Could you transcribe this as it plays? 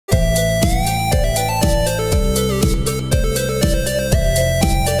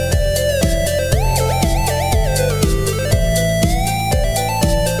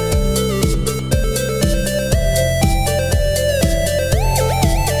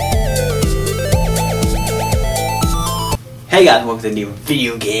Hey guys, welcome to the new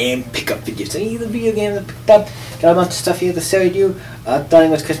video game pickup video. So these are the video games I picked up. Got a bunch of stuff here to show you.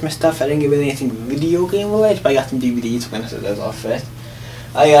 Starting with Christmas stuff. I didn't get really anything video game related, but I got some DVDs. I'm gonna set those off first.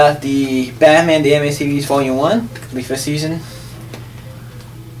 I got the Batman the Anime Series Volume 1, the complete first season.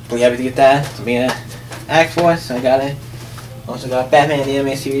 Pretty happy to get that. So I'm gonna act for it, so I got it. Also got Batman the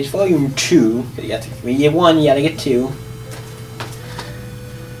Anime Series Volume 2. You got to get 1, you gotta get 2.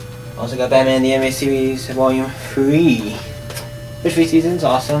 Also got Batman the Anime Series Volume 3. First 3 seasons,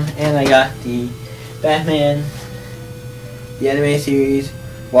 awesome. And I got the Batman the Anime Series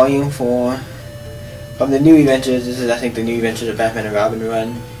Volume 4 from the New Adventures. This is, I think, the New Adventures of Batman and Robin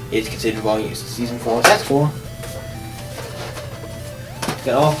run. It's considered Volume Season 4. That's cool.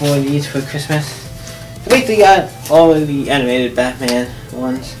 Got all 4 of these for Christmas. So basically got all of the animated Batman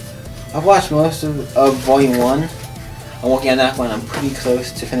ones. I've watched most of Volume 1. I'm working on that one. I'm pretty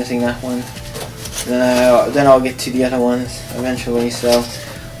close to finishing that one. Then I'll get to the other ones eventually. So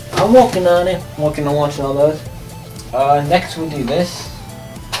I'm working on it. I'm working on watching all those. Next we'll do this.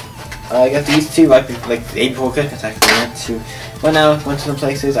 I got these two like the day before Christmas. Actually went to some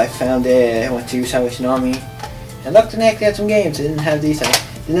places. I found it. I went to Salvation Army and looked and actually had some games. I didn't have these.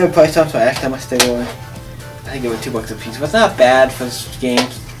 They never priced up, so I asked how much they were. I think they were $2 a piece. But it's not bad for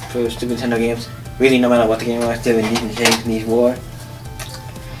games, for Super Nintendo games. Really, no matter what the game was, still in decent shape these were.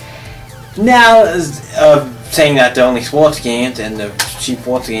 Now, saying that they're only sports games and the cheap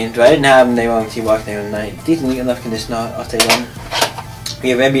sports games, but I didn't have them. They were on $2. They were in decently enough condition. I'll say one.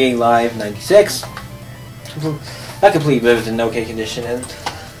 We have NBA Live 96. Not complete, but it was in okay condition. And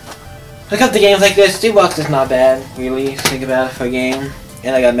look up the games like this. $2 is not bad, really. Think about it for a game.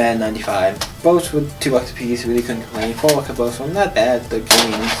 And I got Madden 95. Both were $2 a piece. Really couldn't complain. $4 for both of them. Not bad. The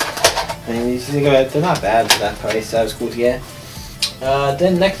games. I mean, if you think about it, they're not bad for that price. That was cool to get.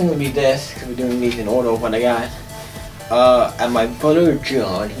 Then next thing would be this, because we're doing these in order of what I got. And my brother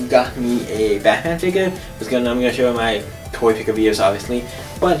John, he got me a Batman figure. I'm gonna show him my toy picker videos, obviously.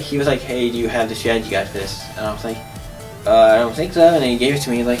 But he was like, "Hey, do you have the strategy guide for this?" And I was like, "I don't think so." And then he gave it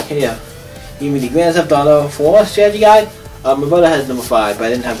to me. He's like, "Hey, give me the Grand Theft Auto 4 strategy guide." My brother has number 5, but I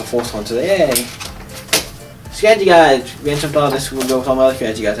didn't have the 4th one, so yay! Strategy guide, Grand Theft Auto. This will go with all my other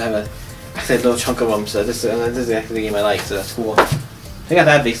strategy guides. I have a little chunk of them, so this is actually the game I like, so that's cool. I got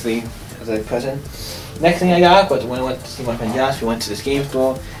that basically as a present. Next thing I got was when I went to see my friend Josh. We went to this game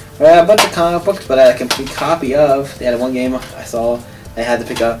store. I had a bunch of comic books, but I had a complete copy of. They had one game I saw. I had to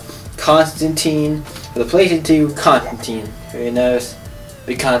pick up Constantine for the PlayStation 2. Constantine, very nice,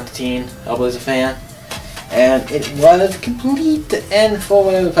 big Constantine. I was a fan, and it was complete. And for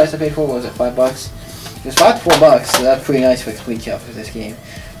whatever the price I paid for, what was it, $5? It was $5 to $4, so that's pretty nice for a complete copy for this game.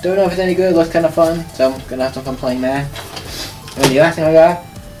 Don't know if it's any good. It looks kind of fun, so I'm gonna have some fun playing that. And the last thing I got,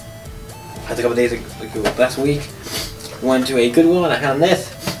 a couple days ago, last week, went to a Goodwill and I found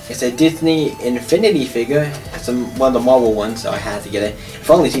this. It's a Disney Infinity figure. It's one of the Marvel ones, so I had to get it.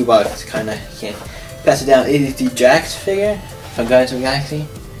 For only $2, kinda can't pass it down. It is the Jax figure from Guardians of the Galaxy.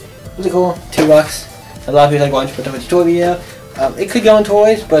 Really cool, $2. A lot of people like watching put up a toy video. It could go in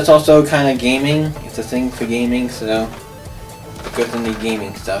toys, but it's also kind of gaming. It's a thing for gaming, so it goes in the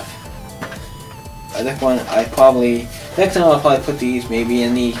gaming stuff. Next one, next time I'll probably put these maybe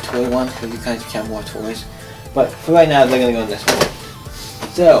in the toy one, because you kind of count more toys. But for right now, they're going to go in this one.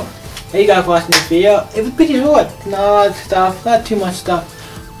 So, thank you guys for watching this video. It was pretty short. Not stuff, not too much stuff.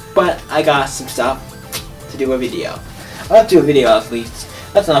 But I got some stuff to do a video. I'll have to do a video at least.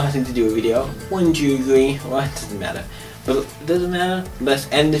 That's enough I think to do a video. Wouldn't you agree? Well, it doesn't matter. But it doesn't matter. Let's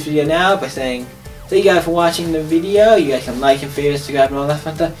end this video now by saying thank you guys for watching the video. You guys can like and favorite, subscribe and all that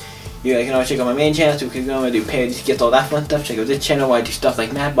fun stuff. You guys can always check out my main channel, so we can go and do parodies, skits, all that fun stuff. Check out this channel where I do stuff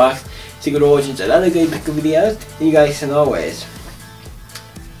like Madbox, Secret Origins, and other great picker videos. And you guys can always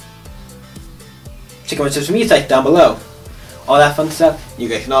check out my social media sites down below. All that fun stuff. You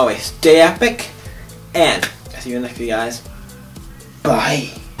guys can always stay epic. And I'll see you in the next video, guys.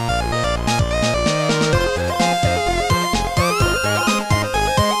 Bye.